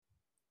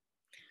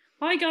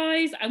Hi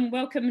guys, and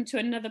welcome to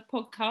another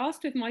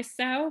podcast with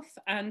myself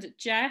and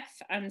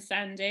Jeff and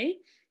Sandy.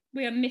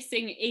 We are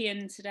missing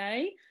Ian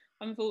today.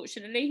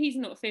 Unfortunately, he's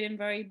not feeling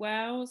very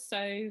well,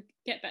 so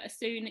get better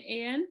soon,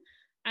 Ian.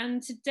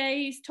 And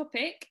today's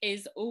topic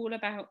is all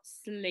about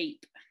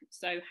sleep.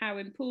 So how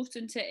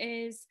important it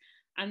is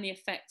and the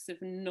effects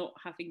of not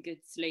having good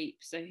sleep.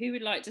 So who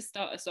would like to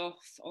start us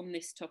off on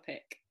this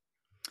topic?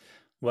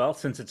 Well,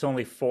 since it's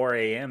only 4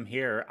 a.m.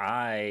 here,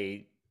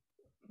 I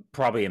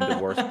probably am the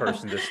worst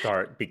person to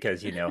start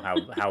because you know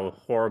how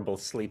horrible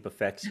sleep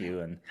affects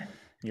you and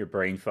your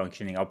brain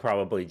functioning. I'll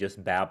probably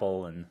just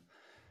babble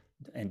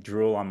and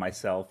drool on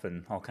myself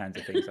and all kinds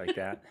of things like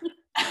that.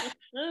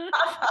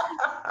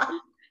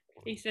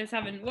 He says,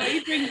 what are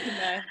you drinking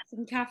there?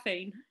 Some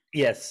caffeine?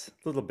 Yes,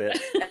 a little bit.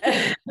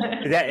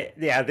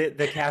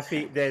 The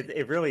caffeine,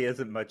 it really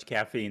isn't much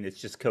caffeine.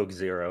 It's just Coke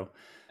Zero.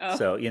 Oh.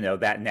 So,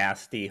 that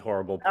nasty,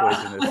 horrible,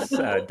 poisonous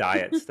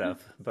diet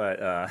stuff.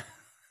 But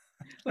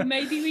Well,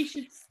 maybe we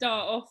should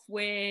start off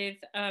with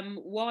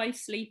why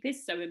sleep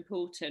is so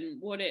important,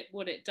 what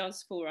it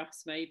does for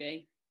us,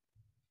 maybe.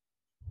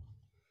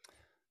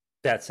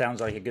 That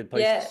sounds like a good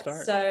place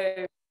to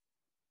start.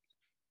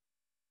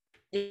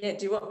 Do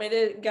you want me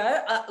to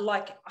go?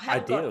 I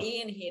haven't got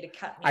Ian here to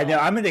cut me off. I know,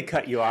 I'm going to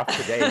cut you off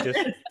today.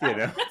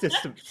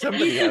 Just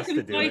somebody has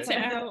to do it.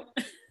 Out.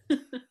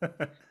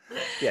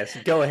 Yes,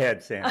 go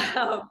ahead, Sam.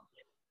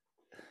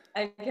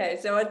 Okay,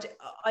 so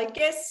I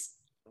guess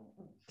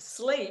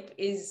sleep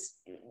is,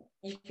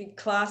 you could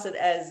class it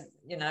as,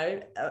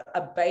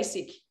 a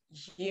basic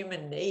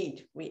human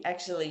need. We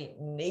actually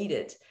need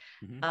it.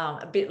 Mm-hmm.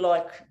 A bit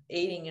like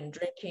eating and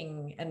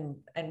drinking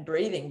and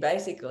breathing,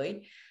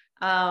 basically.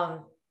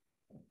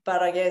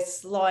 But I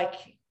guess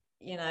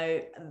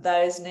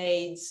those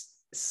needs,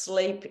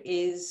 sleep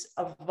is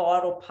a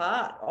vital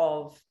part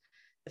of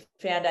the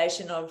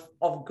foundation of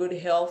good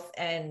health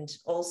and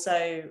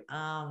also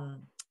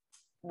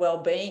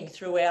well-being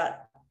throughout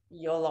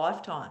your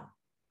lifetime.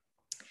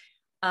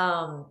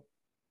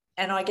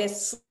 And I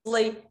guess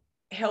sleep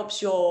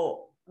helps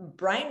your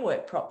brain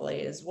work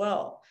properly as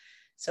well.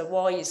 So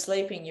while you're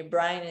sleeping, your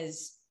brain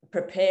is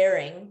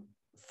preparing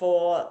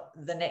for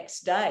the next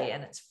day,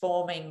 and it's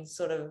forming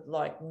sort of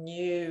like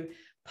new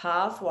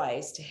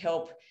pathways to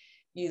help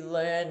you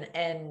learn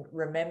and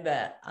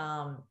remember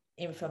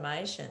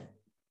information.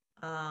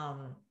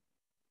 So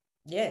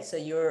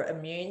your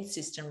immune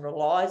system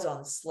relies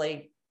on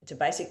sleep to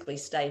basically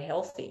stay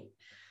healthy.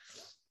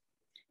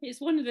 It's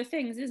one of the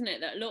things, isn't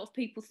it, that a lot of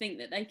people think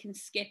that they can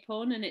skip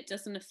on and it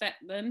doesn't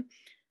affect them.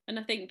 And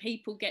I think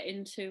people get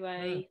into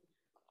a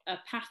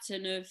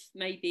pattern of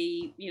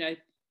maybe,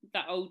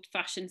 that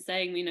old-fashioned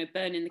saying,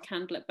 burning the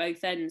candle at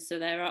both ends. So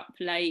they're up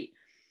late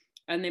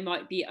and they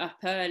might be up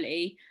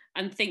early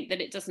and think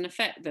that it doesn't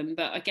affect them.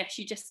 But I guess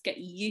you just get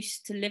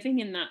used to living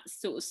in that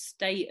sort of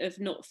state of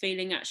not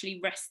feeling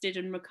actually rested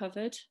and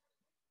recovered.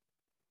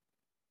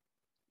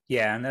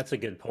 Yeah, and that's a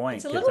good point.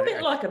 It's a little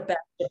bit like a badge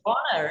of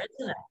honor,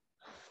 isn't it?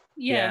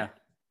 Yeah.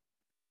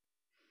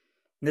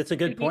 That's a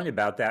good point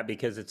about that,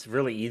 because it's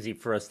really easy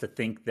for us to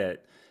think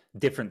that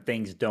different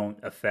things don't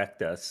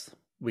affect us.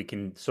 We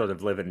can sort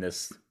of live in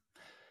this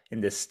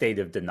state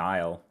of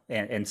denial,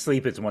 and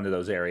sleep is one of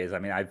those areas. I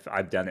mean,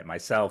 I've done it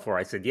myself, where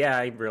I said, yeah,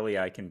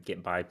 I can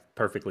get by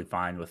perfectly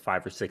fine with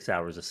 5 or 6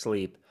 hours of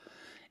sleep,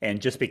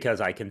 and just because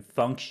I can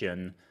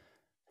function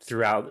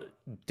throughout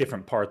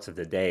different parts of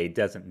the day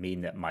doesn't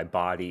mean that my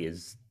body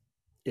is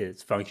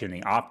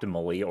functioning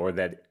optimally, or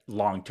that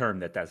long term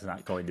that's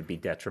not going to be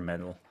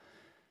detrimental.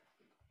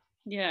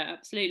 Yeah,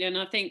 absolutely. And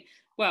I think,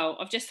 well,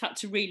 I've just had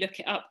to relook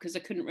it up because I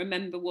couldn't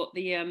remember what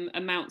the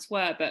amounts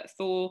were, but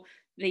for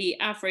the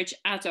average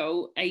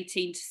adult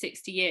 18 to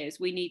 60 years,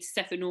 we need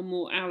 7 or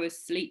more hours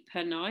sleep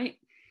per night.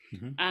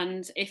 Mm-hmm.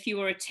 And if you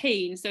were a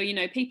teen, so,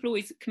 people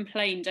always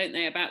complain, don't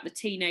they, about the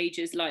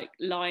teenagers like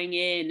lying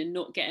in and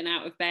not getting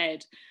out of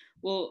bed.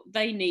 Well,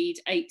 they need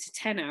 8 to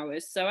 10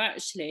 hours. So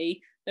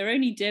actually, they're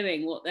only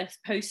doing what they're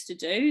supposed to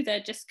do.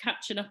 They're just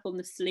catching up on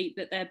the sleep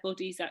that their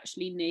bodies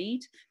actually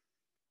need.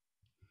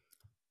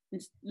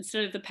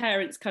 Instead of the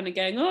parents kind of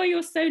going, oh,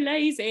 you're so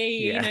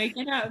lazy,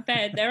 get out of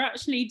bed. They're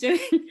actually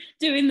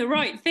doing the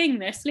right thing.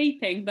 They're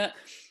sleeping. But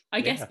I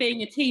guess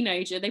being a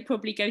teenager, they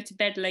probably go to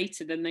bed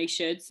later than they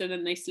should. So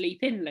then they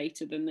sleep in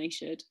later than they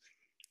should.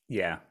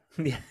 Yeah.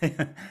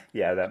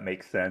 Yeah, that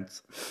makes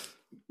sense.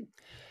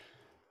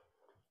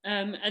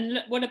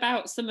 And what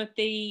about some of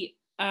the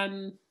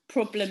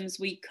problems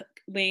we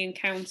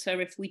encounter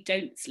if we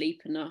don't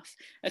sleep enough,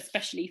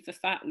 especially for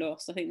fat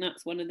loss? I think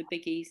that's one of the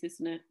biggies,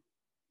 isn't it?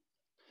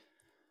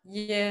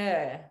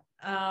 Yeah,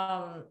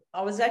 I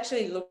was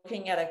actually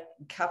looking at a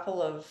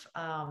couple of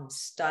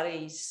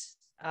studies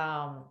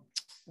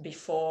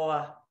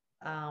before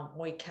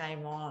we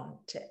came on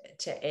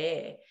to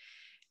air.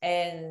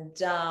 And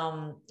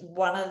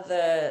one of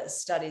the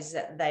studies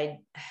that they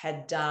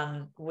had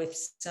done with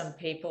some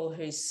people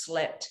who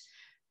slept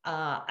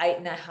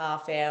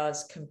 8.5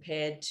 hours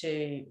compared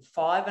to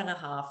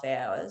 5.5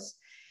 hours,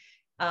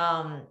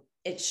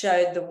 it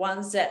showed the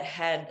ones that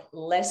had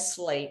less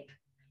sleep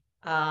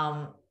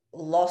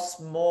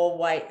lost more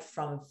weight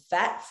from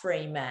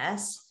fat-free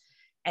mass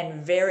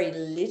and very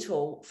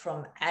little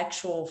from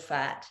actual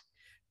fat.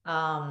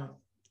 And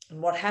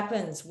what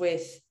happens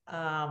with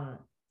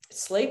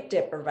sleep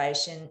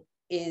deprivation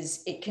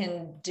is it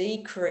can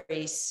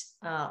decrease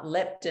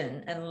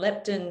leptin, and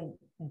leptin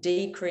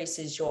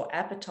decreases your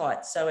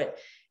appetite. So it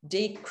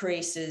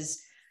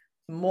decreases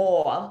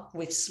more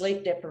with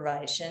sleep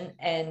deprivation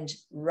and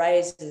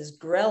raises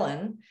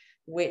ghrelin,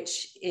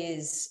 which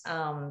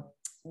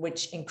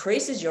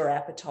increases your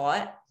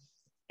appetite.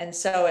 And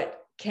so it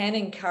can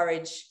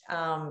encourage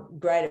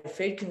greater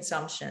food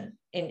consumption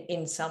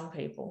in some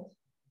people.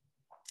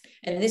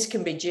 And this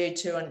can be due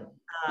to an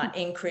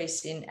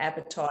increase in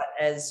appetite,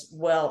 as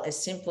well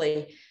as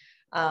simply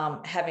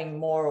having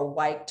more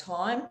awake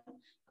time,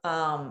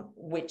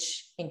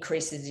 which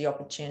increases the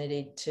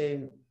opportunity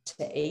to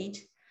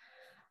eat.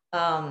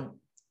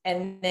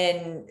 And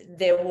then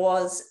there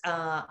was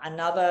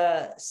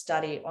another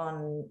study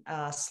on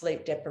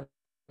sleep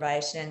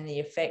deprivation and the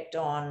effect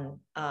on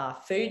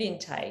food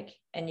intake.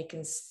 And you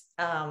can,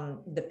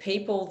 the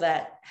people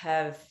that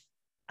have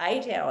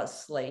 8 hours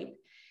sleep,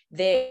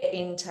 their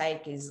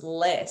intake is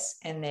less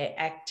and their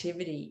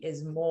activity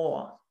is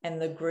more, and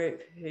the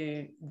group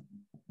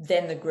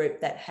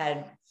that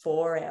had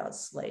 4 hours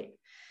sleep.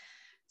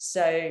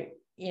 So,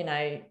 you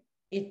know,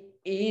 it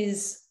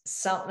is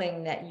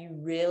something that you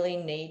really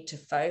need to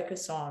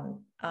focus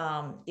on,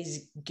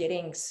 is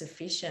getting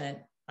sufficient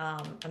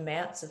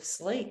amounts of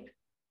sleep.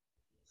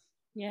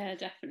 Yeah,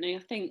 definitely. I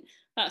think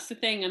that's the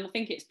thing, and I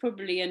think it's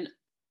probably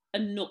a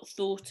not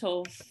thought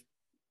of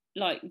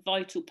like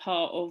vital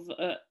part of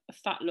a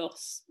fat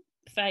loss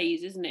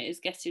phase, isn't it? Is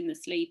getting the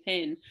sleep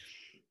in,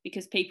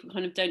 because people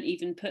kind of don't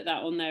even put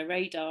that on their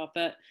radar.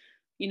 But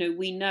you know,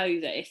 we know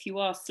that if you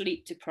are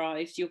sleep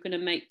deprived, you're going to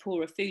make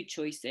poorer food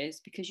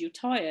choices because you're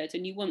tired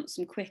and you want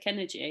some quick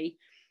energy.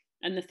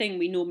 And the thing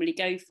we normally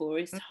go for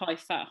is high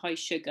fat, high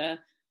sugar,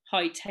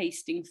 high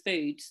tasting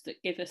foods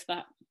that give us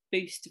that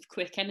boost of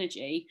quick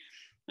energy.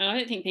 And I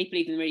don't think people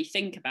even really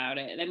think about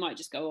it. They might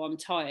just go, oh, I'm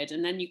tired.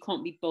 And then you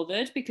can't be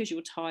bothered because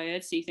you're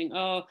tired. So you think,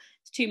 oh,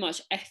 it's too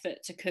much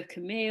effort to cook a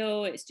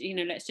meal. It's, you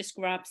know, let's just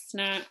grab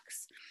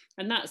snacks.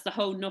 And that's the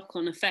whole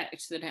knock-on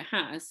effect that it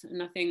has.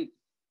 And I think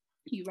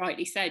you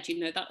rightly said, you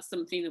know, that's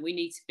something that we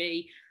need to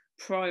be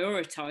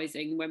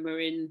prioritizing when we're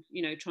in,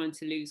 you know, trying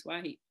to lose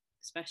weight,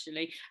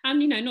 especially.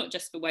 And, you know, not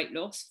just for weight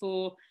loss,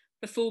 for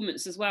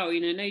performance as well. You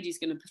know, nobody's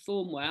going to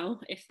perform well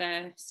if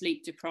they're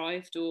sleep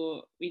deprived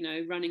or, you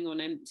know, running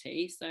on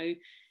empty. So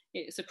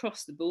it's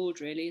across the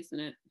board, really, isn't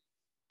it?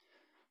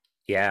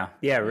 Yeah,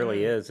 it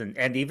really is.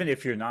 And even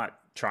if you're not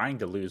trying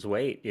to lose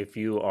weight, if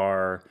you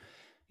are,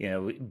 you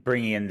know,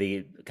 bringing in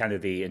the kind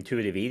of the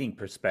intuitive eating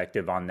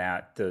perspective on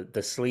that,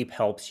 the sleep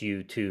helps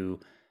you to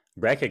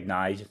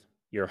recognize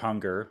your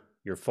hunger,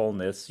 your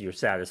fullness, your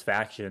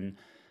satisfaction,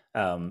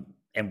 and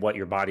what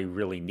your body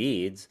really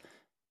needs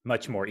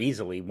much more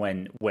easily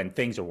when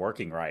things are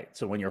working right.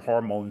 So when your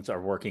hormones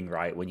are working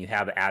right, when you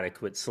have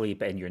adequate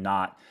sleep and you're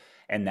not,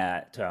 and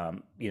that,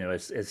 you know,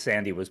 as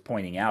Sandy was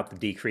pointing out, the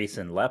decrease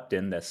in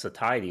leptin, the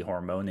satiety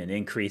hormone, and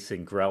increase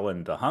in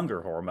ghrelin, the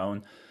hunger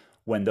hormone,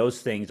 when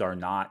those things are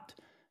not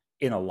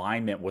in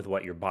alignment with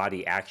what your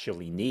body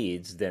actually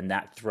needs, then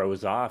that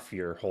throws off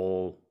your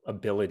whole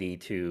ability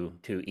to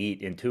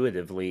eat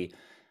intuitively,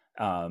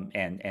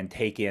 and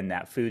take in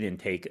that food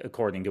intake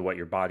according to what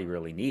your body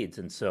really needs.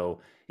 And so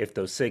if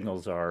those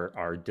signals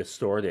are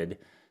distorted,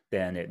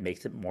 then it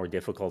makes it more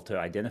difficult to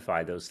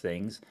identify those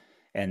things.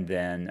 And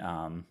then,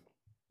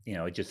 you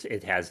know,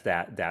 it has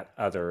that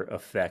other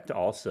effect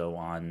also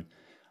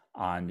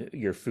on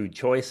your food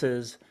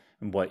choices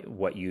and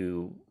what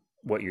you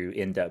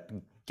end up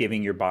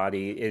giving your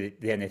body.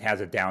 Then it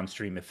has a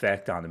downstream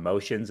effect on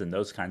emotions and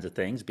those kinds of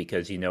things,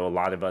 because, you know, a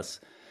lot of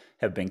us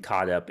have been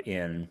caught up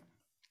in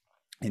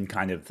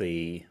kind of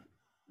the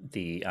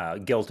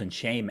guilt and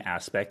shame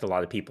aspect. A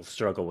lot of people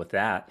struggle with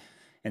that.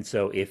 And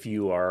so if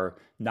you are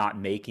not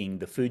making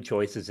the food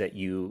choices that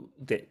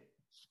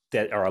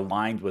are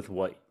aligned with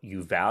what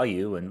you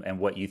value and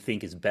what you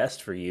think is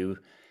best for you,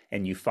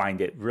 and you find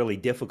it really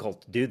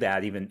difficult to do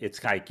that, even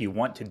it's like you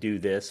want to do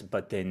this,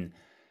 but then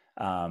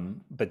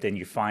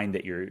you find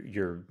that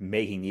you're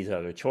making these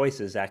other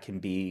choices, that can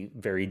be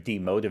very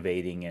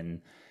demotivating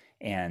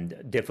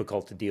and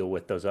difficult to deal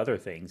with those other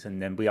things.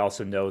 And then we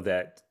also know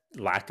that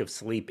lack of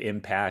sleep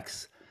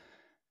impacts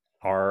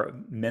our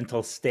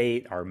mental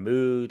state, our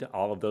mood,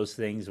 all of those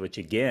things, which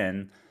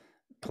again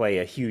play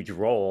a huge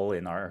role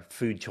in our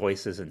food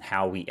choices and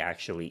how we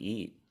actually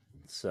eat.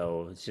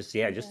 So it's just,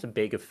 just a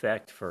big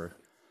effect for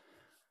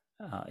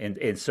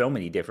in so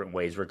many different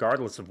ways,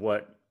 regardless of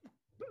what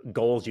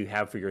goals you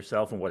have for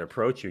yourself and what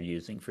approach you're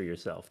using for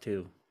yourself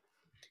too.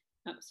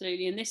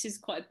 Absolutely. And this is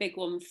quite a big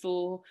one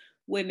for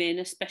women,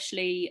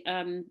 especially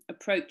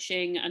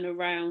approaching and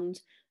around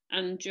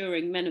and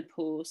during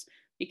menopause,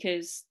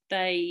 because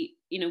they,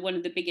 you know, one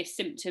of the biggest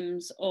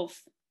symptoms of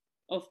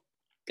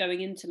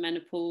going into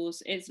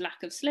menopause is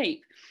lack of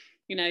sleep.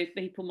 You know,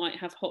 people might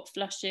have hot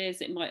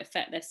flushes, it might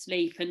affect their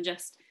sleep, and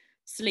just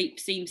sleep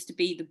seems to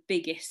be the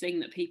biggest thing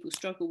that people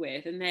struggle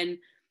with. And then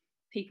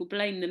people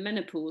blame the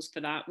menopause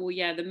for that. Well,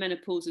 yeah, the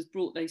menopause has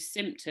brought those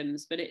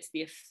symptoms, but it's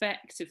the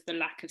effect of the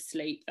lack of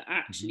sleep that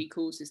actually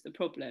causes the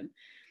problem.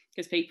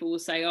 Because people will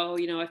say, oh,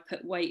 you know, I've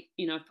put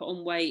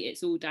on weight,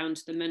 it's all down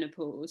to the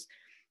menopause.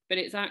 But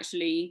it's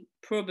actually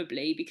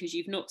probably because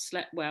you've not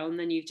slept well, and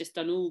then you've just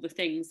done all the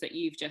things that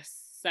you've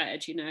just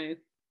said, you know,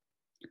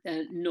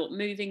 they're not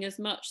moving as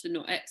much, they're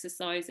not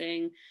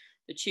exercising,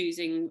 they're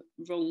choosing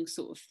wrong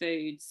sort of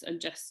foods, and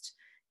just,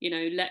 you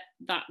know,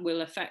 that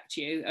will affect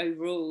you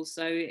overall.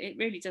 So it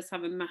really does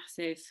have a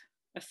massive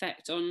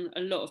effect on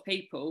a lot of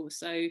people.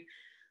 So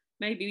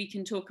maybe we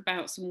can talk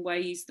about some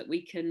ways that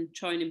we can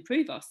try and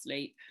improve our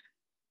sleep.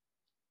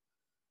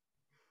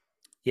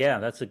 Yeah,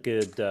 that's a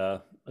good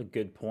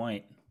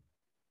point.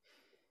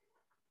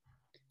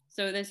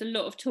 So there's a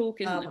lot of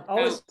talk about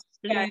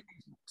blue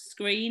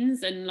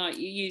screens, and like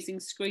you're using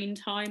screen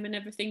time and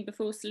everything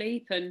before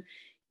sleep, and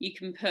you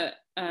can put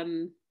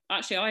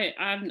actually I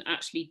haven't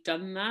actually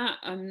done that.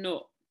 I'm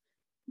not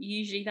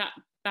usually that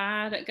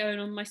bad at going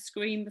on my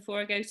screen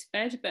before I go to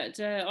bed, but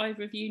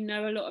either of you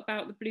know a lot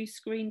about the blue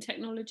screen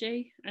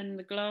technology and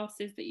the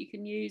glasses that you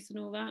can use and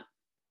all that?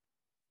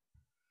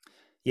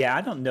 Yeah,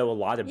 I don't know a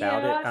lot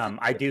about it.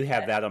 I do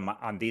have that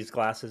on these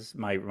glasses,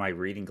 my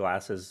reading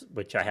glasses,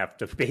 which I have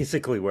to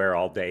basically wear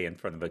all day in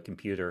front of a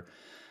computer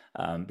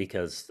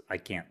because I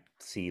can't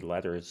see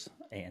letters,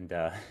 and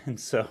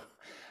so.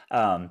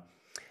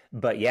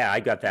 But yeah, I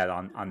got that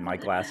on my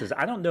glasses.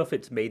 I don't know if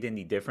it's made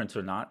any difference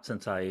or not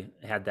since I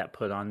had that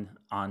put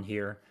on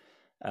here,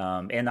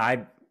 and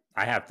I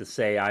have to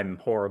say I'm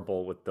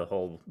horrible with the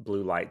whole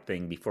blue light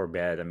thing before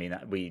bed. I mean,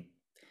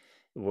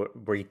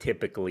 we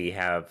typically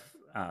have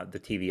the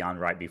TV on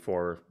right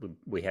before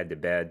we head to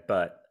bed,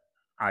 but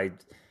I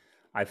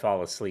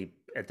fall asleep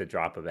at the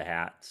drop of a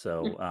hat.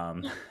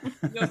 So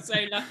you're so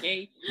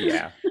lucky.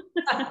 Yeah.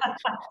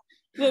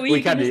 What were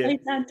you going to say,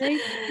 Sandy?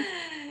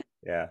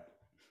 Yeah.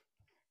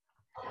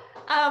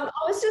 I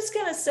was just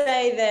going to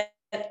say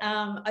that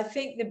I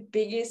think the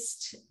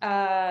biggest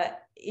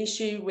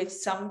issue with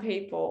some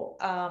people,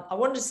 I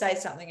wanted to say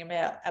something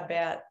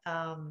about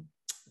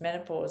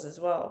menopause as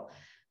well,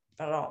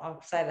 but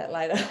I'll say that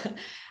later.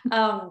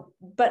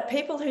 But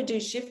people who do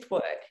shift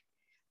work,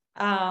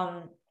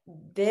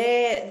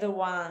 they're the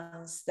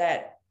ones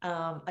that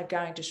are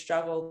going to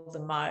struggle the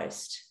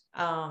most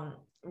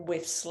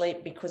with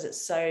sleep because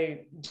it's so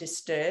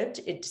disturbed.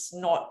 It's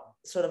not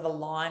sort of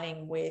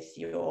aligning with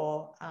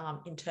your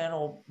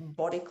internal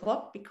body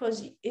clock,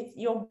 because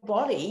your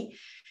body,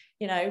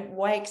 you know,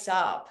 wakes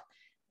up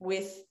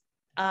with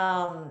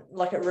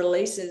like it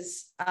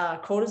releases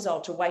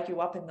cortisol to wake you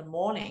up in the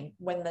morning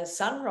when the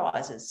sun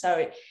rises.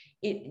 So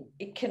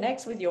it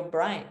connects with your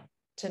brain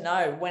to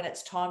know when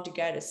it's time to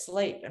go to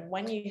sleep. And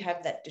when you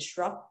have that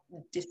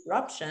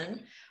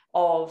disruption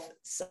of,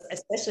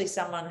 especially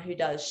someone who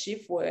does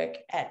shift work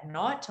at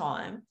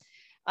nighttime,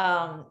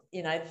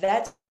 you know,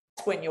 that's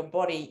when your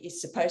body is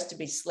supposed to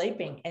be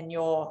sleeping and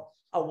you're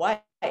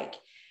awake.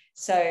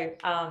 So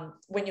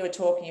when you were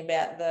talking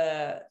about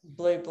the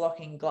blue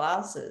blocking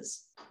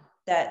glasses,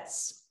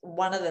 that's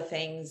one of the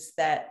things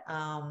that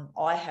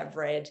I have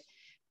read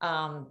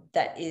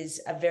that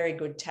is a very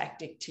good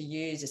tactic to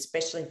use,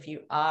 especially if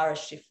you are a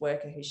shift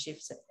worker who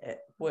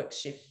works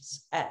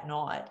shifts at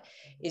night,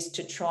 is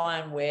to try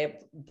and wear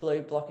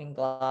blue blocking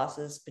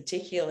glasses,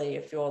 particularly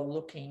if you're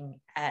looking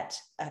at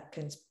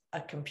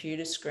a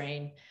computer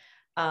screen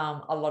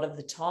a lot of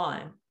the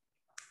time,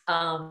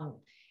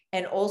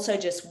 and also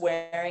just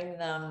wearing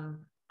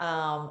them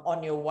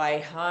on your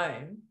way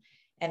home.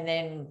 And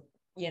then,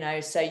 you know,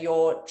 so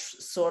you're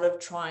sort of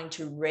trying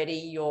to ready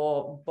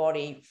your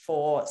body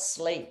for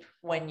sleep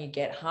when you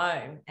get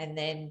home, and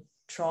then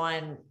try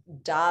and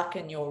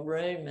darken your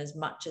room as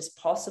much as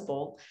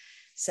possible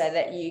so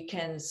that you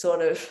can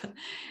sort of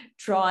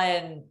try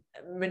and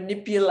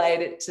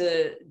manipulate it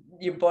to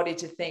your body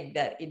to think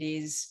that it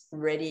is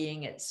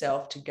readying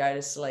itself to go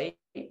to sleep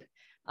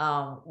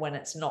when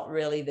it's not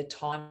really the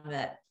time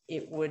that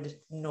it would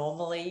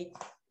normally,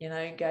 you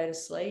know, go to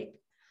sleep.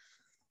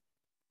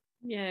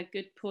 Yeah,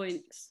 good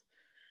points.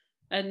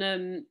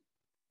 And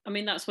I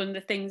mean, that's one of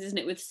the things, isn't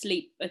it, with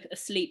sleep, a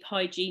sleep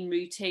hygiene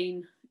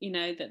routine, you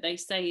know, that they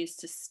say is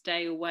to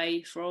stay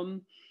away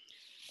from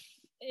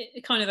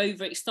it, kind of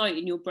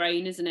overexciting your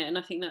brain, isn't it? And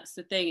I think that's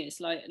the thing. It's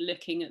like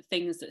looking at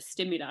things that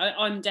stimulate.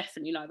 I'm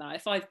definitely like that.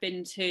 If I've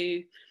been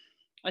to,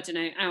 I don't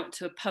know, out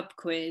to a pub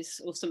quiz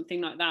or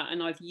something like that,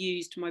 and I've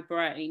used my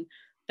brain,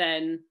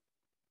 then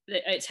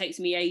it takes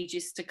me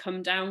ages to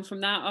come down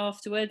from that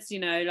afterwards. You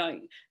know,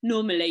 like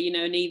normally, you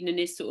know, an evening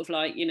is sort of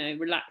like, you know,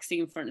 relaxing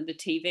in front of the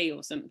TV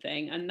or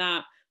something, and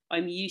that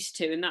I'm used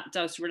to, and that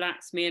does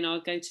relax me, and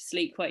I'll go to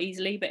sleep quite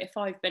easily. But if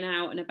I've been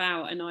out and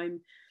about and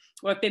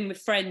or I've been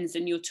with friends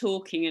and you're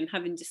talking and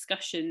having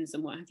discussions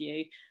and what have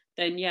you,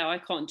 then yeah, I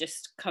can't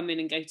just come in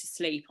and go to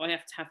sleep. I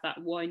have to have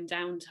that wind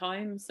down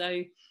time.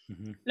 So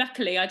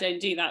luckily I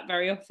don't do that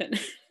very often.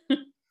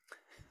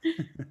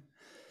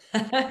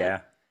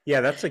 Yeah,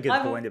 that's a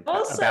good point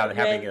about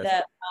having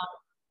a...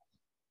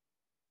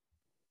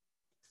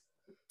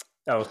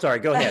 Oh, sorry,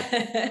 go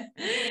ahead.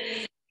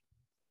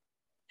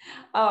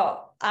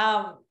 Oh,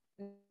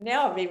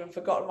 now I've even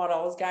forgotten what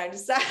I was going to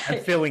say. I'm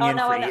filling in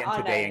no, for I know, Ian I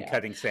today know and now.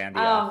 cutting Sandy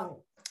off.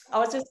 I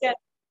was just going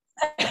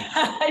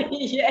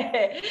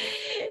yeah,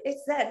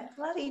 it's that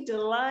bloody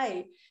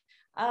delay.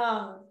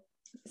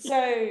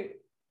 So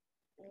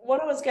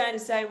what I was going to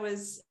say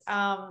was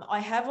I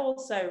have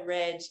also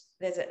read,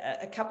 there's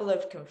a couple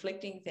of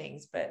conflicting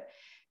things, but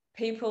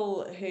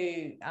people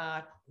who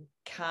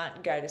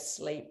can't go to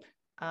sleep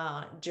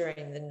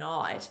during the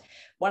night,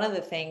 one of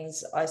the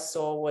things I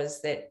saw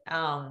was that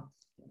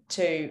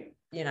to,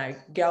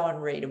 go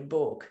and read a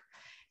book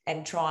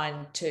and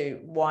trying to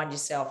wind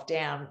yourself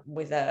down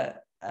with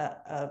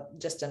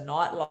just a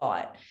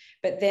nightlight.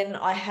 But then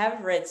I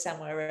have read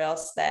somewhere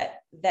else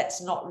that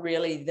that's not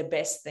really the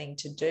best thing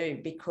to do,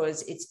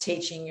 because it's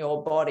teaching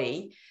your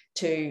body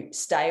to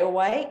stay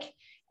awake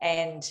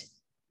and,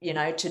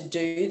 to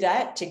do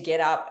that, to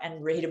get up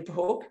and read a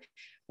book,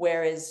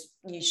 whereas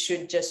you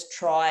should just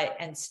try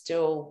and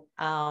still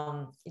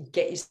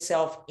get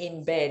yourself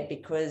in bed,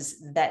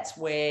 because that's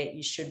where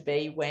you should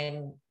be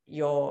when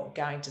you're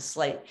going to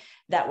sleep.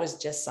 That was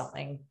just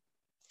something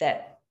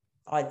that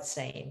I'd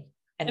seen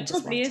and It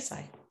just wanted is. to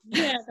say.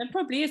 Yeah, there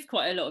probably is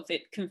quite a lot of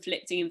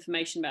conflicting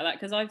information about that,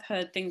 because I've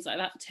heard things like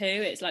that too.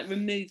 It's like,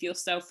 remove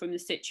yourself from the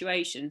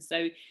situation.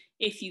 So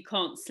if you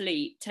can't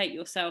sleep, take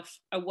yourself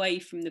away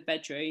from the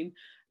bedroom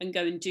and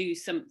go and do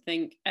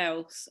something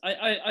else.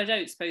 I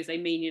don't suppose they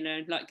mean,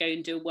 like go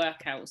and do a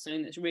workout or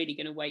something that's really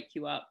going to wake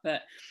you up,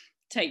 but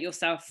take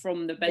yourself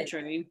from the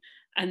bedroom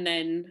and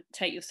then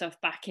take yourself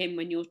back in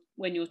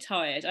when you're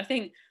tired. I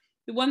think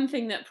the one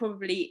thing that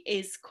probably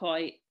is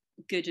quite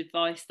good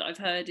advice that I've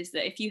heard is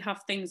that if you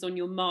have things on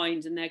your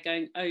mind and they're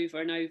going over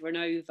and over and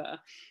over,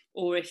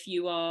 or if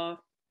you are,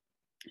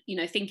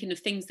 thinking of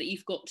things that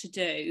you've got to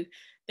do,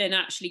 then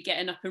actually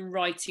getting up and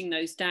writing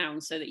those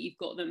down so that you've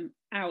got them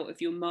out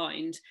of your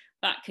mind,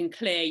 that can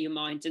clear your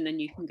mind and then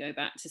you can go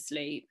back to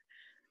sleep.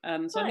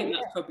 So I think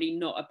that's probably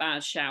not a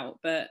bad shout,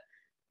 but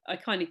I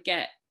kind of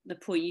get the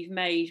point you've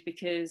made,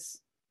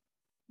 because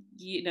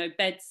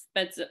beds,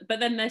 but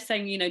then they're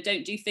saying,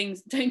 don't do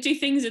things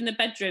in the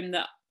bedroom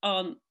that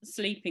aren't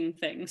sleeping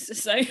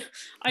things. So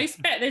I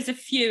expect there's a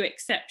few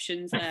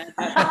exceptions there,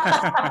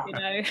 but,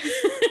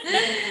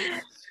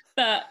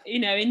 but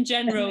in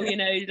general,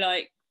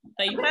 like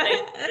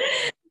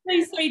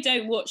they say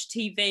don't watch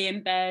TV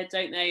in bed,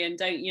 don't they? And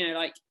don't,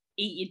 like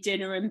eat your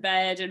dinner in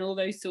bed and all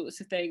those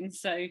sorts of things.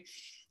 So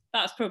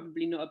that's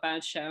probably not a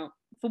bad shout.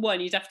 For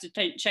one, you'd have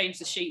to change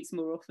the sheets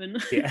more often.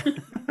 Yeah.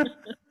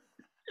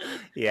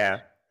 Yeah.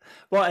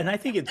 Well, and I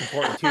think it's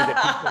important too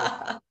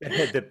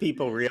that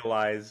people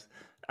realize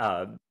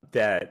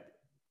that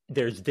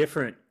there's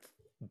different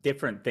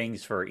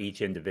things for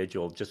each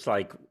individual. Just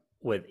like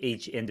with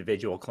each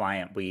individual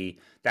client,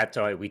 that's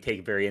why we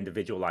take very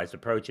individualized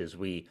approaches.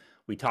 We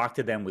talk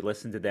to them, we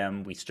listen to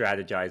them, we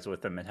strategize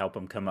with them, and help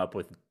them come up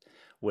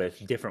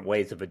with different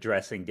ways of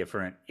addressing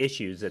different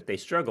issues that they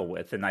struggle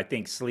with. And I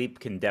think sleep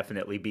can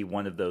definitely be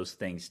one of those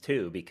things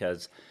too,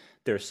 because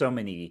there's so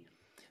many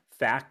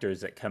factors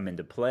that come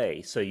into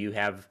play. So you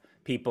have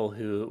people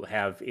who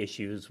have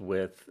issues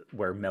with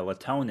where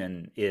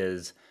melatonin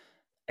is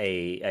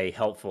a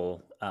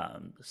helpful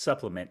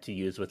supplement to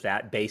use with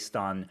that, based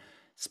on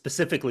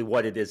specifically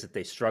what it is that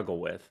they struggle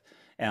with.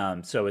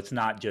 So it's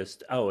not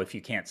just, if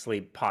you can't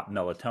sleep, pop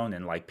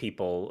melatonin, like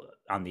people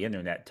on the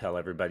internet tell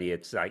everybody.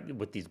 It's like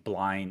with these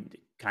blind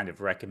kind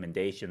of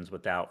recommendations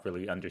without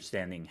really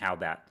understanding how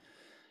to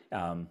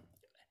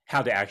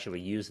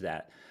actually use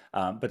that.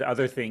 But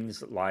other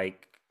things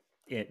like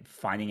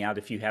finding out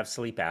if you have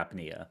sleep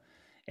apnea,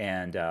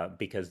 and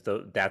because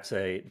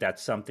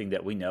that's something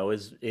that we know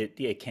is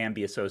it can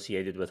be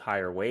associated with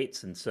higher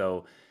weights, and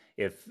so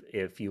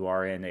if you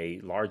are in a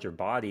larger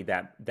body,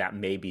 that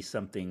may be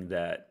something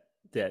that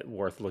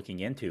worth looking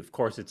into. Of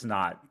course, it's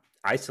not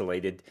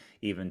isolated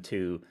even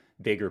to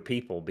bigger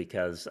people,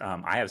 because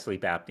I have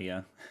sleep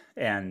apnea,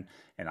 and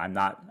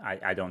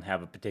I don't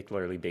have a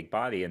particularly big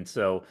body, and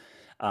so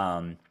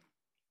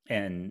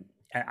and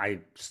I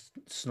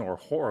snore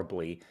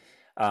horribly,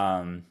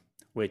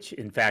 which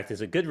in fact is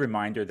a good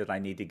reminder that I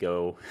need to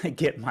go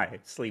get my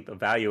sleep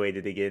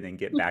evaluated again and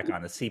get back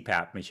on a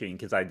CPAP machine,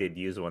 because I did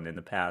use one in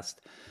the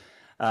past.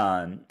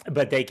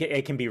 But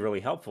it can be really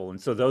helpful. And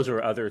so those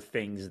are other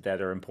things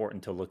that are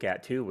important to look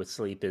at too with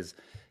sleep, is,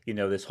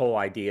 this whole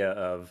idea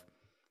of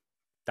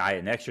diet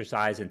and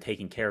exercise and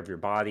taking care of your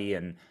body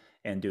and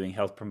doing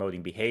health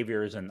promoting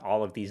behaviors and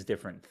all of these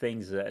different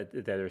things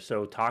that are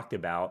so talked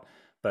about.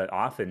 But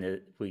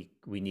often we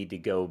need to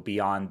go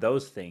beyond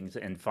those things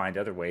and find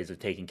other ways of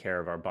taking care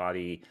of our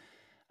body,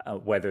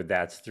 whether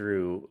that's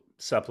through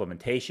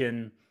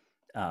supplementation,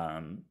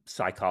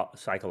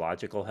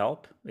 psychological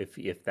help,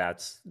 if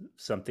that's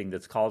something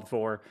that's called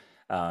for,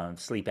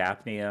 sleep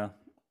apnea,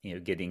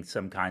 getting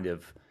some kind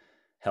of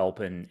help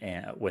and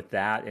with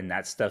that. And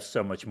that stuff's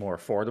so much more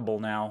affordable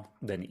now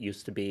than it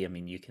used to be. I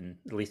mean, you can,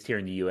 at least here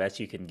in the US,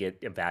 you can get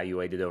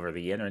evaluated over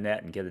the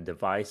internet and get a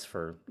device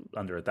for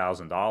under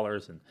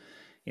 $1,000. And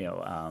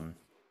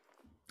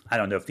I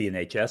don't know if the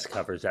NHS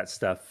covers that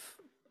stuff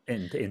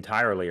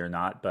entirely or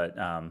not, but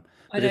I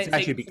it's don't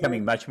actually think so.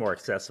 becoming much more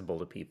accessible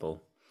to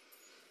people.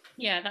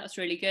 Yeah, that's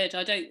really good.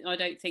 I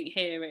don't think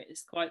here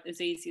it's quite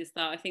as easy as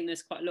that. I think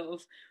there's quite a lot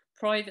of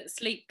private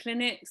sleep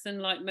clinics,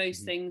 and like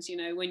most Mhm. things,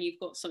 when you've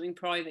got something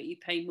private, you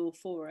pay more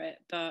for it.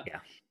 But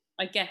Yeah.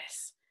 I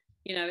guess,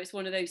 it's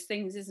one of those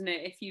things, isn't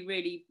it? If you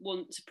really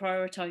want to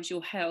prioritize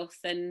your health,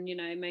 then,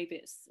 maybe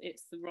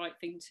it's the right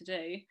thing to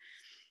do.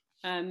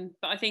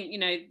 But I think,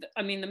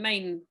 I mean, the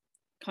main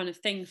kind of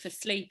thing for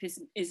sleep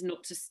is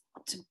not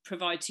to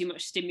provide too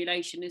much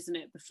stimulation, isn't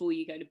it, before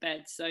you go to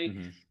bed? So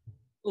Hmm.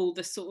 all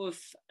the sort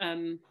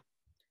of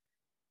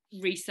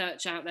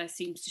research out there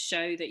seems to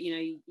show that,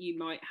 you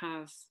might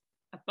have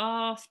a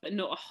bath, but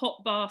not a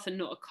hot bath and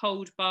not a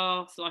cold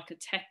bath, like a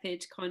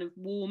tepid kind of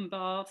warm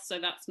bath, so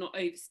that's not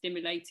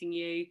overstimulating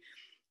you.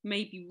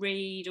 Maybe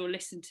read or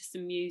listen to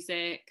some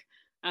music.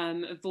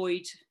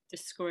 Avoid the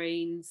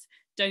screens.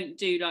 Don't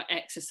do like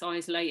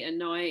exercise late at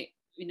night.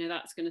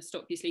 That's going to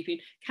stop you sleeping.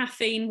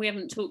 Caffeine, we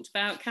haven't talked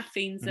about.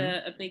 Caffeine's Hmm.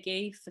 a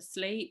biggie for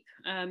sleep.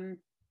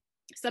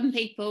 Some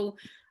people,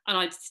 and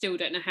I still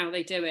don't know how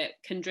they do it,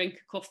 can drink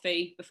a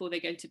coffee before they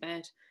go to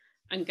bed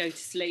and go to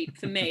sleep.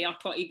 For me, I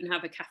can't even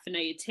have a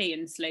caffeinated tea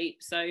and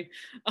sleep, so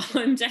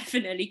I'm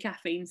definitely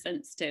caffeine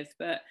sensitive.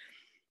 But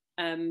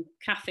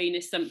caffeine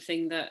is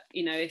something that,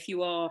 if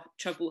you are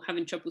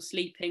having trouble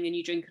sleeping and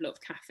you drink a lot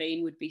of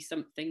caffeine, would be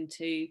something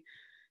to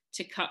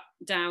cut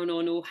down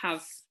on, or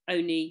have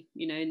only,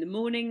 in the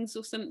mornings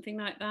or something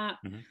like that.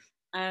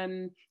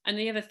 Hmm. And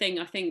the other thing,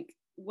 I think,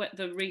 what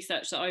the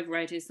research that I've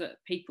read is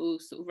that people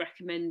sort of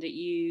recommend that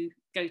you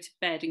go to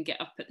bed and get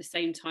up at the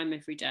same time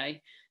every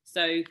day.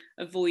 So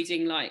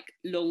avoiding like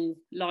long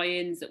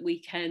lie-ins at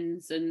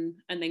weekends, and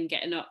then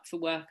getting up for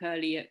work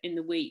earlier in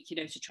the week,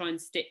 to try and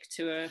stick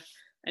to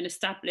an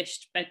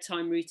established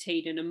bedtime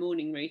routine and a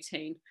morning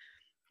routine,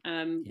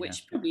 Yeah.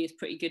 which probably is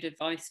pretty good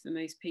advice for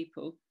most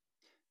people.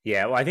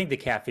 Yeah, well, I think the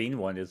caffeine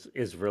one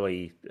is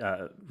really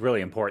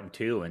really important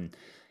too,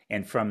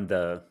 and from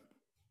the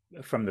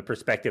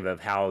perspective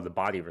of how the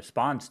body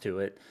responds to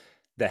it,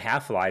 the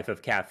half life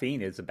of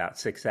caffeine is about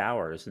 6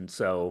 hours, and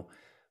so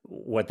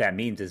what that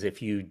means is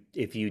if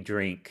you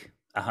drink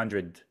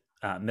 100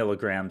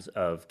 milligrams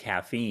of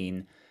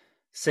caffeine,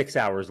 6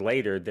 hours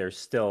later, there's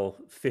still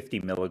 50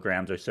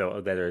 milligrams or so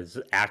that is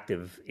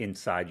active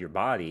inside your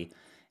body.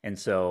 And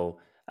so,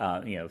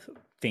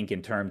 think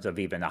in terms of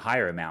even a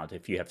higher amount.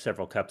 If you have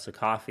several cups of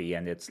coffee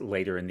and it's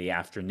later in the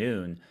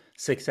afternoon,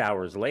 6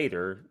 hours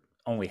later,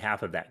 only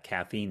half of that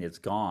caffeine is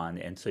gone.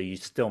 And so you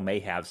still may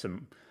have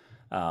some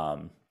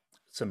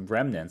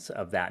remnants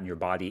of that in your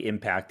body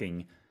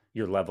impacting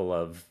your level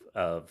of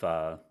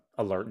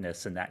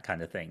alertness and that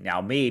kind of thing.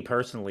 Now, me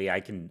personally, I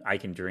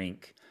can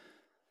drink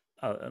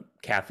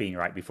caffeine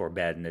right before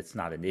bed, and it's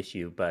not an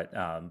issue. But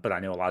I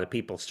know a lot of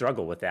people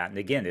struggle with that. And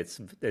again,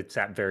 it's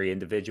that very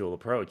individual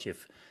approach.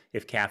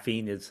 If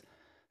caffeine is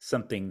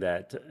something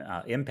that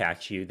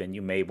impacts you, then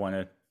you may want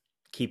to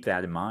keep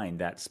that in mind.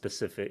 That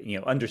specific,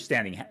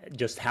 understanding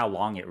just how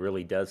long it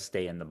really does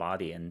stay in the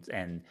body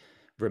and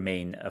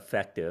remain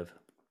effective.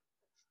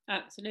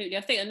 Absolutely.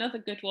 I think another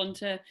good one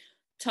to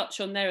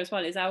touch on there as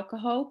well is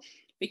alcohol, Hmm.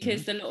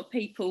 because a lot of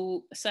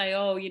people say,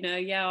 oh,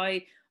 yeah,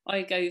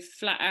 I go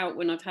flat out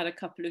when I've had a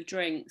couple of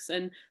drinks.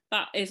 And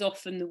that is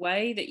often the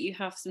way, that you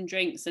have some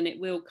drinks and it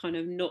will kind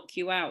of knock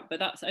you out, but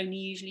that's only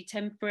usually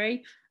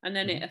temporary. And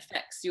then it Hmm.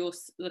 affects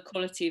the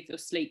quality of your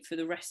sleep for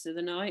the rest of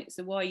the night.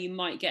 So while you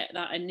might get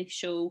that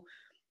initial,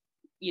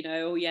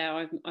 oh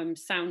yeah, I'm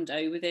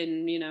soundo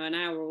within, an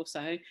hour or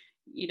so,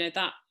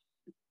 that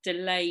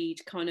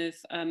delayed kind of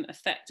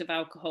effect of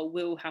alcohol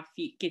will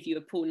give you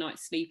a poor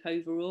night's sleep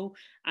overall,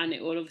 and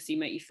it will obviously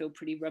make you feel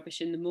pretty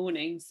rubbish in the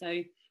morning.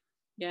 So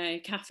yeah,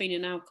 caffeine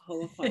and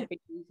alcohol are quite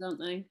big things, aren't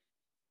they?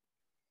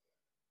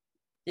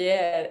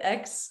 Yeah, it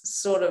acts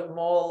sort of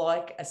more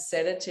like a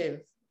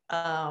sedative,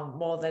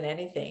 more than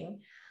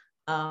anything.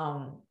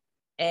 Um,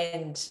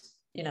 and,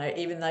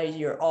 even though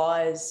your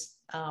eyes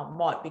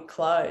might be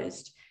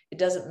closed, it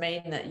doesn't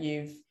mean that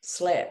you've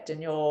slept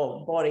and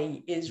your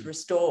body is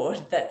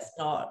restored. That's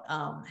not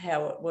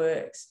how it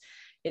works.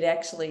 It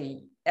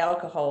actually,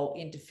 alcohol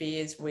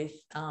interferes with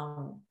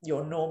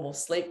your normal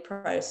sleep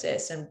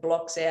process and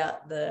blocks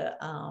out the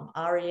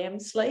REM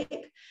sleep,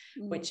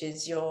 Mm. which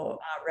is your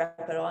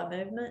rapid eye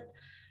movement.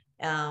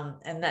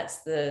 And that's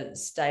the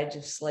stage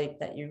of sleep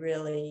that you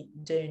really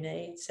do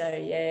need. So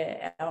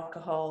yeah,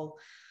 alcohol,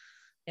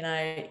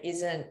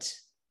 isn't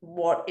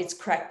what it's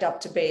cracked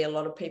up to be. A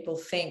lot of people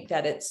think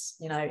that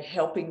it's,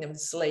 helping them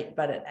sleep,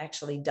 but it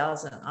actually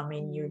doesn't. I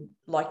mean, you,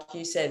 like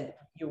you said,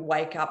 you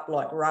wake up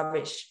like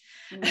rubbish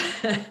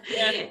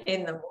Yeah.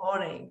 in the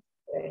morning.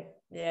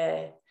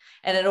 Yeah.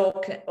 And it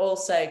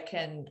also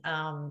can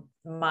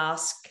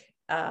mask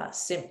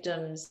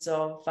symptoms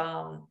of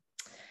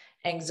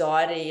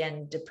anxiety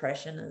and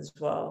depression as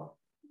well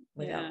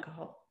with Yeah,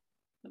 alcohol.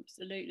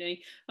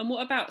 absolutely. And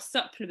what about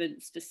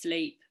supplements for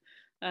sleep?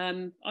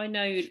 I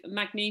know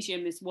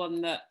magnesium is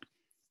one that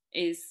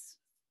is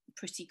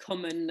pretty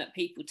common that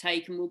people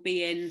take, and will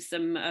be in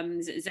some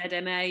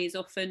ZMA is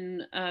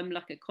often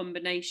like a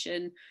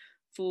combination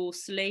for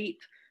sleep.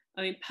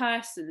 I mean,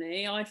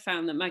 personally, I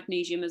found that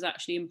magnesium has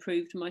actually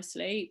improved my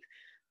sleep.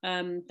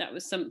 That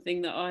was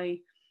something that I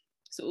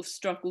sort of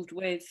struggled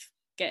with,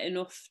 getting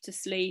off to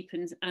sleep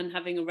and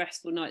having a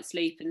restful night's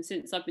sleep. And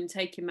since I've been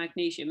taking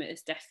magnesium, it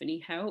has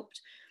definitely helped.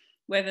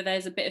 Whether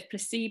there's a bit of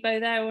placebo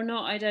there or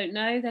not, I don't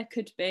know. There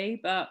could be,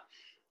 but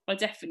I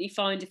definitely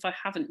find if I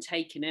haven't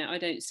taken it, I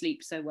don't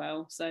sleep so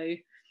well. So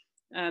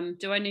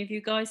do any of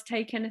you guys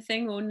take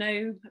anything or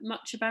know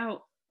much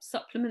about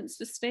supplements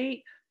for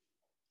sleep?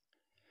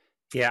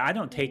 Yeah, I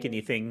don't take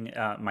anything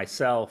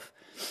myself.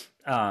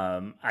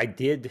 I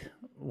did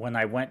when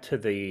I went to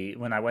the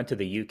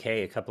UK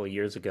a couple of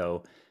years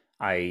ago.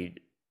 I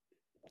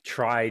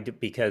tried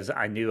because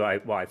I knew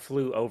I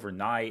flew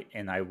overnight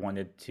and I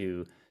wanted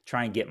to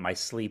try and get my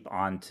sleep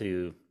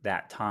onto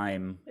that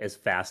time as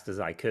fast as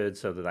I could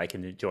so that I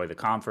can enjoy the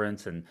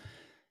conference and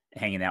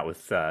hanging out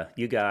with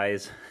you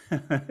guys,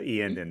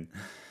 Ian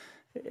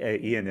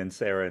and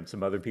Sarah and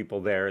some other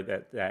people there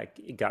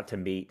that got to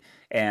meet.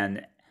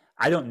 And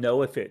I don't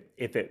know if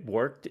it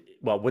worked.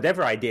 Well,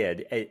 whatever I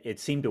did, it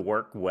seemed to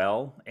work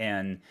well.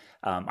 And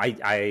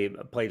I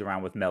played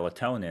around with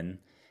melatonin.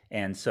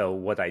 And so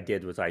what I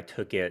did was I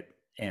took it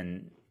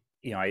and,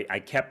 I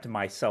kept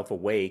myself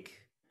awake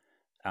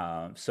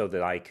so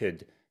that I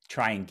could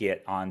try and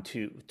get on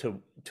to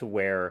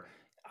where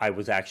I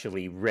was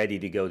actually ready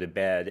to go to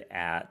bed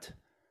at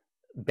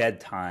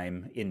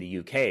bedtime in the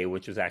UK,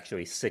 which was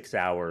actually 6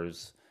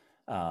 hours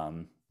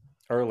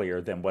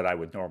earlier than what I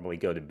would normally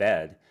go to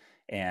bed.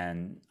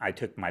 And I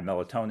took my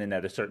melatonin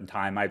at a certain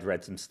time. I'd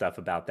read some stuff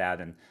about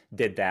that and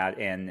did that,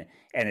 and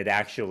it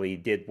actually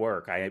did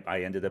work.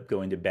 I ended up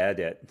going to bed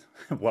at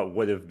what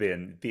would have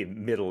been the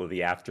middle of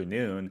the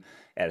afternoon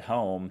at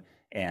home,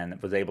 and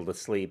was able to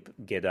sleep,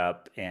 get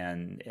up,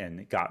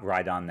 and got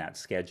right on that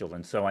schedule.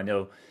 And so I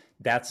know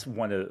that's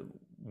one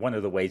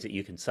of the ways that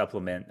you can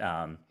supplement.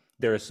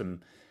 There is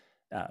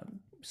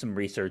some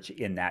research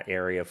in that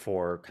area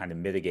for kind of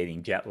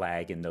mitigating jet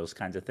lag and those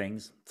kinds of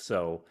things.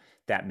 So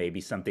that may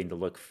be something to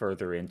look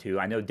further into.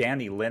 I know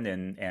Danny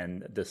Lennon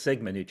and the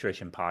Sigma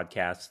Nutrition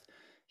podcast,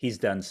 he's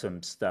done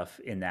some stuff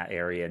in that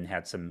area and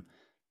had some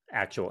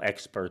actual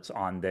experts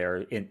on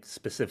there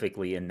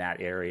specifically in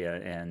that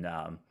area.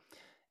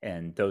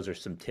 And those are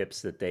some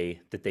tips that they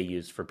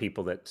use for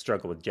people that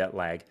struggle with jet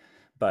lag.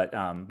 But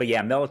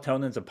yeah,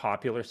 melatonin's a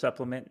popular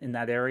supplement in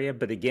that area.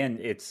 But again,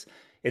 it's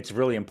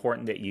really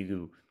important that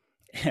you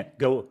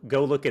go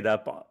look it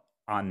up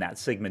on that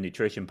Sigma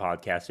Nutrition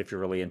podcast if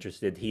you're really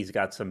interested. He's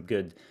got some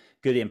good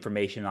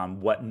information on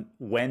when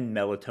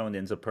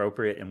melatonin's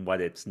appropriate and what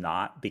it's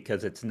not,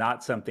 because it's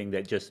not something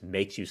that just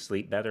makes you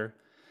sleep better.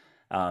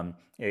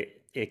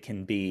 It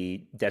can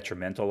be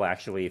detrimental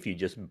actually if you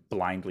just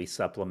blindly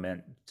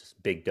supplement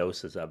just big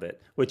doses of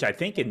it, which I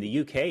think in the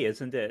UK,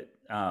 isn't it?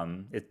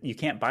 You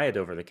can't buy it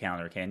over the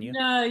counter, can you?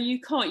 No, you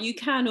can't. You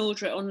can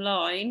order it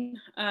online,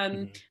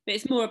 but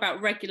it's more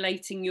about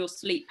regulating your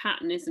sleep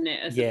pattern, isn't it?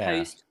 As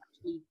opposed to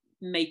actually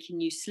making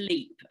you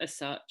sleep as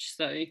such.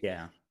 So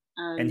yeah.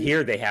 And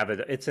here they have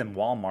it. It's in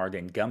Walmart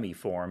in gummy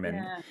form,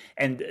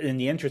 and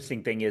the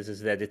interesting thing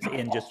is that it's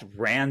in just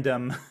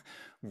random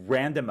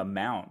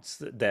amounts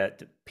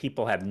that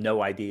people have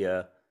no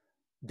idea.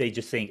 They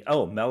just think,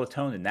 oh,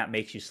 melatonin, that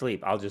makes you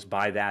sleep. I'll just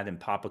buy that and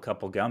pop a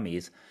couple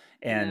gummies.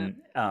 And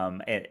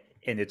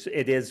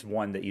it is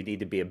one that you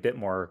need to be a bit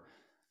more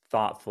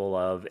thoughtful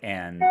of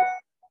and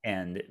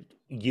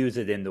use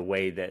it in the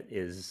way that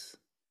is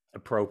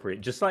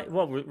appropriate. Just like,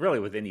 well, really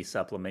with any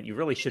supplement, you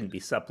really shouldn't be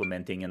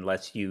supplementing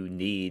unless you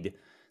need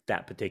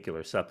that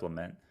particular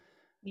supplement.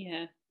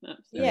 Yeah,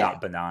 absolutely. They're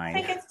not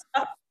benign.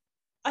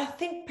 I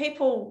think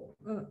people,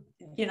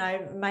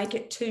 make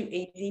it too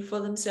easy for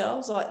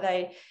themselves.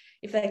 Like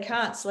if they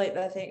can't sleep,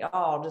 they think, oh,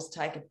 I'll just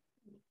take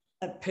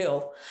a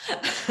pill,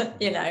 and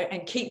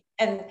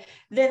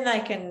then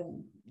they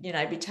can,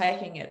 be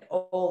taking it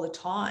all the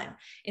time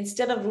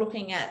instead of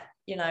looking at,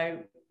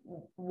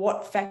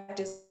 what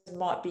factors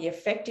might be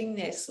affecting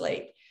their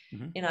sleep.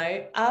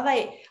 I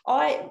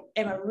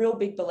am a real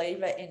big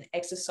believer in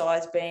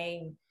exercise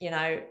being,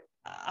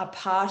 a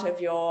part of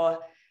your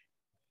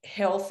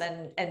health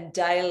and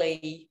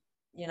daily,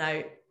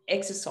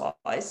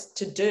 exercise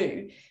to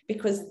do,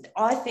 because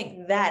I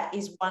think that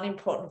is one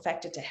important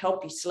factor to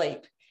help you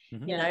sleep.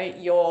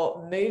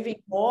 You're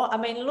moving more. I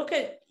mean, look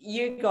at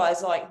you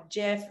guys like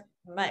Jeff,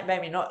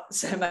 maybe not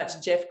so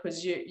much Jeff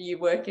because you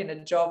work in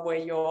a job where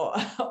you're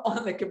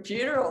on the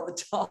computer all the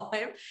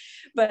time,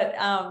 but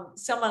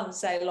someone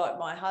say like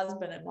my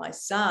husband and my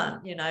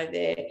son,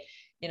 they're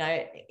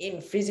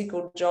in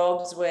physical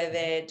jobs where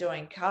they're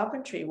doing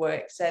carpentry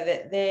work, so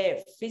that they're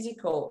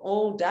physical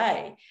all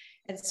day.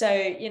 And so,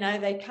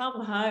 they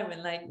come home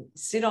and they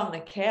sit on the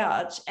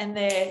couch and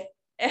they're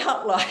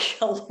out like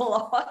a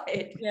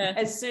light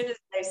as soon as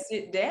they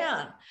sit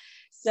down.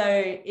 So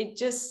it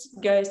just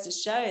goes to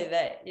show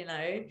that,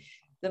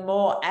 the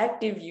more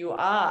active you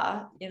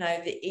are, you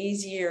know, the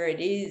easier it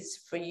is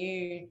for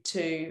you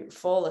to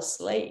fall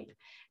asleep.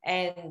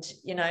 And,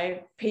 you know,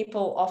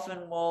 people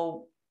often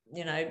will,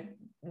 you know,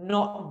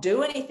 not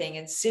do anything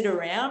and sit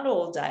around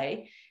all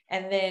day.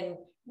 And then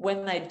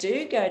when they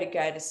do go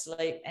to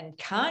sleep and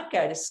can't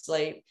go to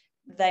sleep,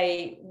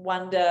 they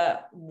wonder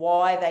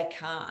why they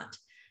can't.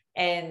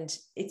 And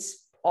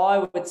I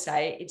would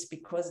say it's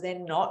because they're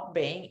not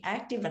being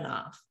active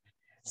enough.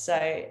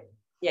 So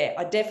yeah,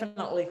 I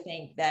definitely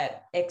think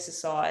that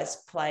exercise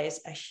plays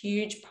a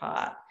huge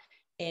part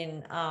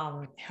in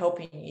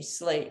helping you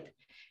sleep.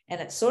 And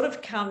it sort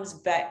of comes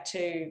back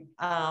to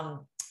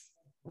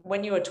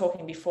when you were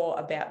talking before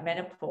about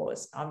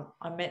menopause,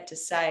 I meant to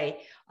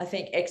say, I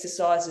think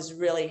exercise is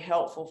really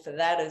helpful for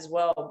that as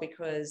well,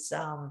 because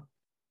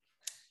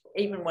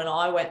even when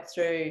I went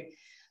through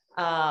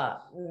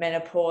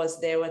menopause,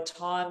 there were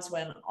times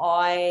when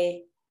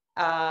I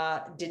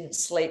didn't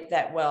sleep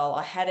that well.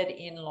 I had it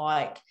in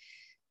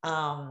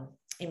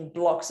in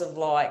blocks of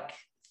like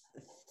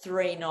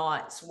 3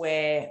 nights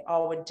where I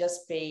would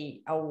just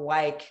be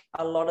awake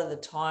a lot of the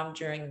time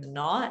during the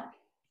night.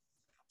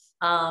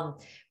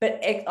 But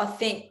I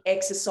think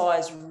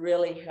exercise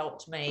really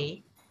helped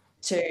me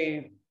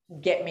to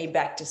get me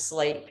back to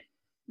sleep.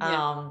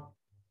 Yeah.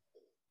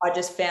 I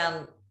just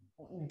found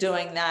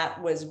doing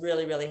that was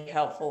really, really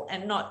helpful,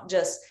 and not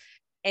just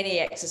any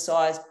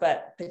exercise,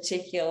 but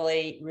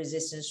particularly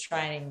resistance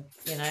training,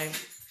 you know,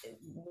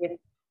 with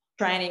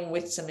training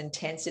with some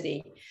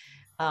intensity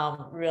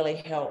really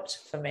helped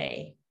for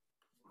me.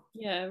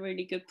 Yeah,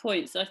 really good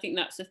points. I think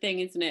that's the thing,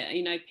 isn't it?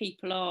 You know,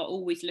 people are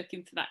always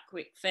looking for that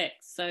quick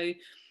fix. So,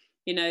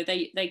 you know,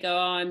 they go,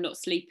 oh, I'm not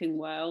sleeping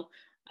well.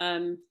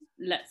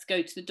 Let's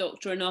go to the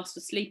doctor and ask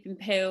for sleeping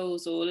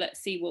pills, or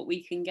let's see what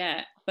we can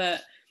get.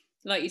 But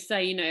like you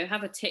say, you know,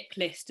 have a tick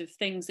list of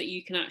things that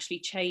you can actually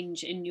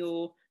change in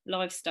your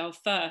lifestyle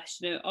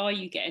first. You know, are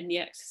you getting the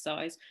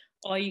exercise?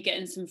 Are you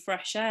getting some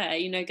fresh air?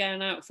 You know,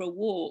 going out for a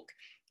walk,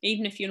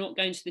 even if you're not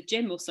going to the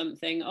gym or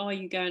something, are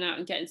you going out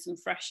and getting some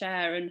fresh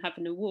air and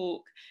having a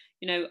walk?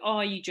 You know,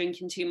 are you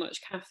drinking too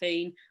much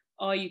caffeine?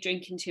 Are you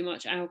drinking too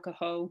much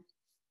alcohol?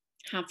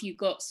 Have you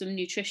got some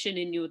nutrition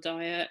in your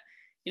diet?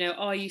 You know,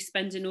 are you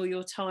spending all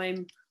your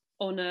time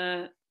on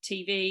a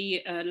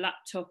TV, a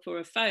laptop, or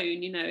a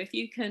phone? You know, if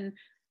you can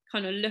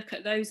kind of look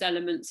at those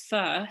elements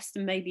first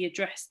and maybe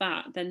address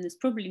that, then there's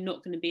probably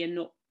not going to be a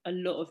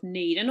lot of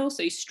need. And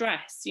also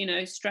stress, you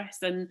know, stress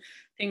and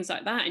things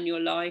like that in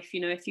your life.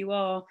 You know, if you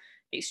are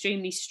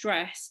extremely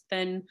stressed,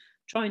 then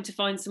trying to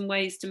find some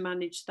ways to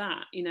manage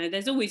that. You know,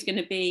 there's always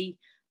going to be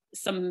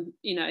some,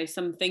 you know,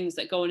 some things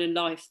that go on in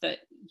life that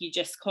you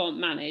just can't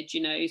manage,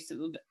 you know,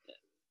 sort of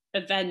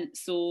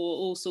events or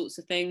all sorts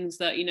of things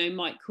that, you know,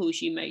 might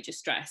cause you major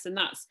stress. And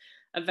that's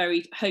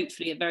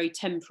hopefully a very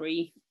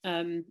temporary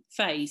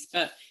phase.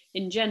 But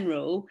in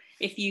general,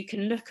 if you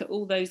can look at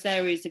all those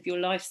areas of your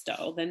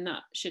lifestyle, then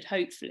that should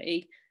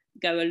hopefully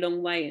go a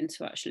long way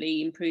into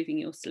actually improving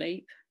your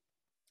sleep.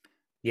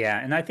 Yeah,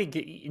 and I think,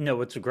 you know,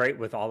 what's great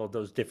with all of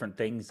those different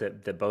things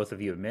that both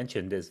of you have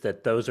mentioned is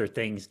that those are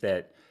things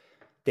that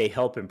they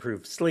help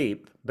improve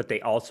sleep, but they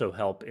also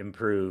help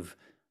improve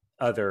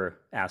other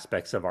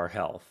aspects of our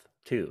health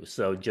too.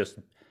 So just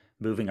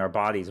moving our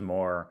bodies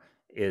more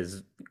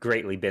is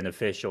greatly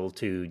beneficial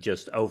to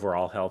just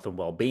overall health and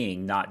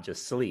well-being, not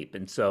just sleep.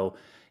 And so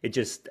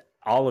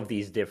all of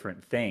these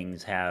different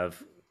things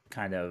have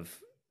kind of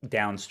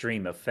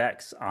downstream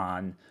effects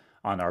on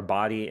our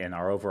body and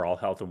our overall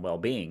health and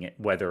well-being,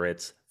 whether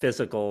it's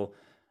physical,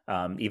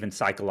 even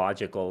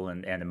psychological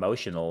and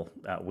emotional.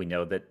 We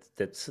know that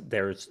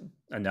there's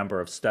a number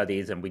of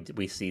studies, and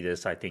we see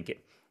this, I think,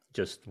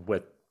 just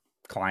with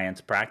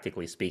clients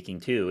practically speaking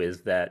too,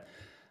 is that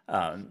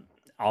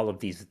all of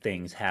these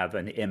things have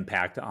an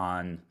impact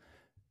on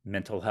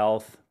mental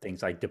health,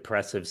 things like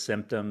depressive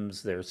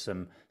symptoms. There's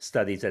some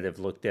studies that have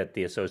looked at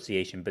the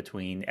association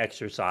between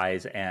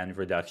exercise and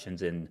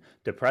reductions in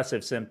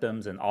depressive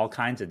symptoms and all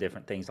kinds of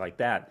different things like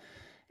that.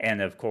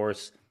 And of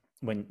course,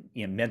 when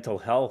mental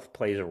health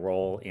plays a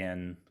role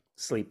in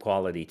sleep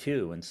quality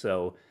too. And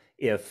so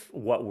if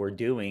what we're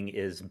doing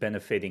is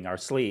benefiting our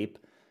sleep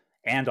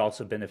and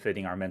also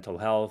benefiting our mental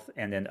health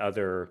and then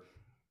other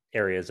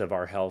areas of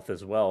our health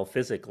as well,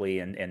 physically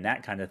and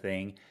that kind of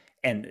thing,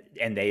 and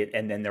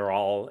then they're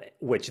all,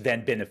 which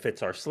then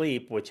benefits our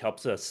sleep, which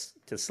helps us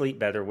to sleep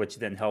better, which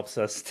then helps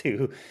us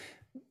to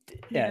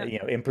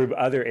improve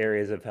other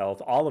areas of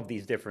health. All of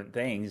these different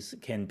things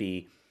can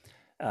be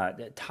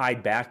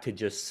tied back to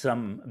just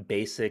some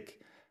basic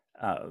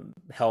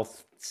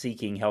health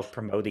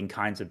promoting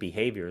kinds of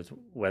behaviors,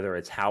 whether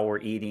it's how we're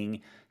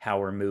eating, how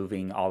we're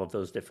moving, all of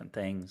those different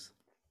things.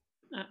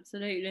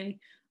 Absolutely.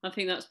 I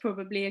think that's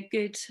probably a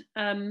good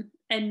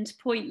end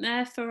point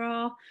there for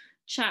our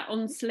chat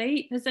on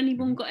sleep. Has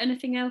anyone got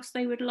anything else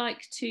they would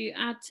like to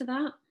add to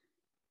that?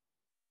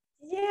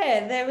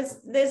 Yeah,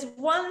 there's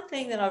one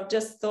thing that I've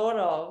just thought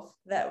of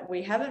that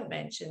we haven't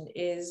mentioned,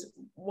 is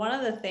one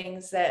of the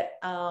things that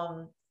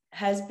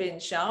has been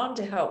shown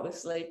to help with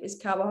sleep is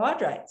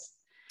carbohydrates.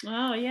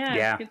 Oh yeah.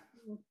 Yeah.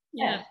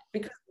 Yeah.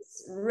 Because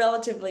it's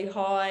relatively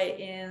high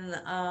in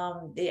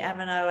the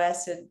amino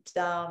acid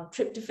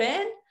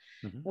tryptophan,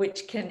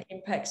 which can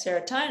impact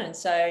serotonin.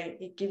 So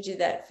it gives you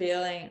that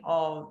feeling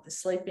of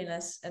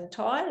sleepiness and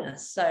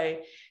tiredness. So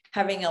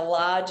having a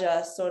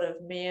larger sort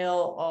of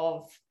meal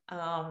of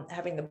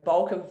having the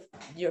bulk of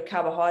your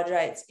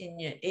carbohydrates in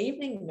your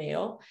evening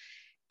meal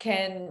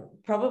can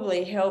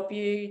probably help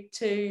you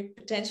to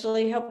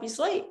potentially help you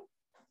sleep.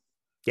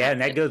 Yeah,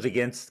 and that goes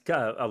against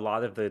a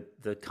lot of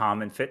the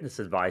common fitness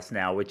advice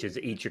now, which is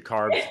eat your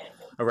carbs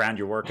around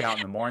your workout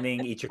in the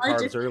morning, eat your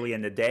carbs early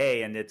in the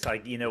day, and it's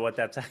like, you know what,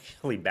 that's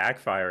actually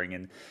backfiring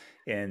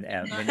in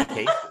many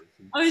cases.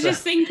 I was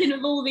just thinking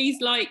of all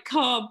these like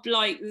carb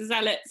like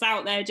zealots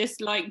out there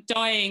just like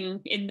dying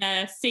in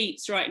their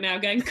seats right now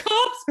going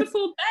carbs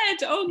before bed.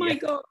 Oh my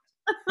God.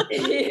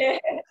 Yeah.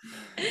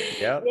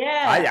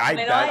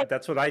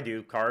 That's what I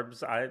do.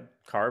 Carbs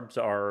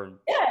are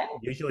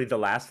usually the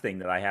last thing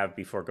that I have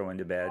before going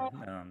to bed.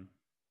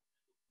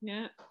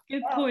 Yeah,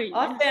 good point.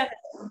 I found it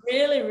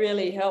really,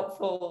 really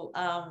helpful.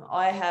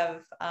 I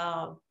have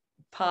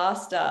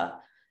pasta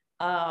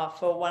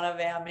for one of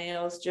our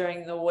meals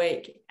during the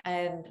week,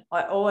 and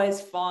I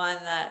always find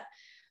that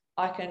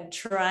I can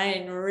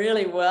train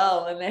really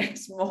well the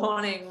next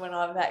morning when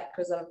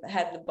because I've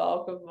had the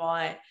bulk of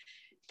my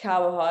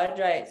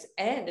carbohydrates,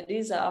 and it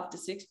is after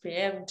 6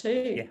 p.m.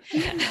 too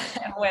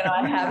when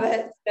I have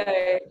it.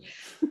 So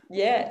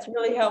yeah, it's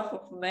really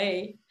helpful for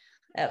me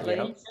at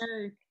least.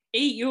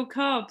 Eat your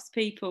carbs,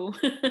 people.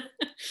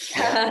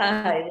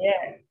 Yeah,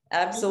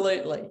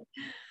 absolutely.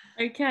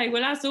 Okay,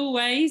 well, as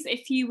always,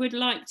 if you would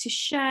like to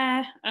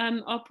share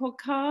our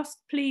podcast,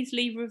 please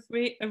leave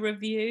a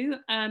review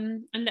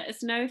and let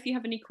us know if you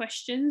have any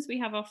questions. We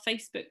have our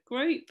Facebook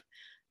group.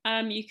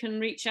 You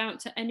can reach out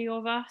to any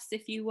of us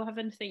if you have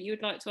anything you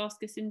would like to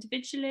ask us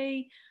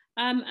individually.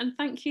 And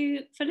thank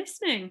you for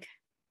listening.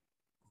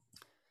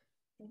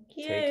 Thank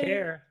you. Take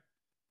care.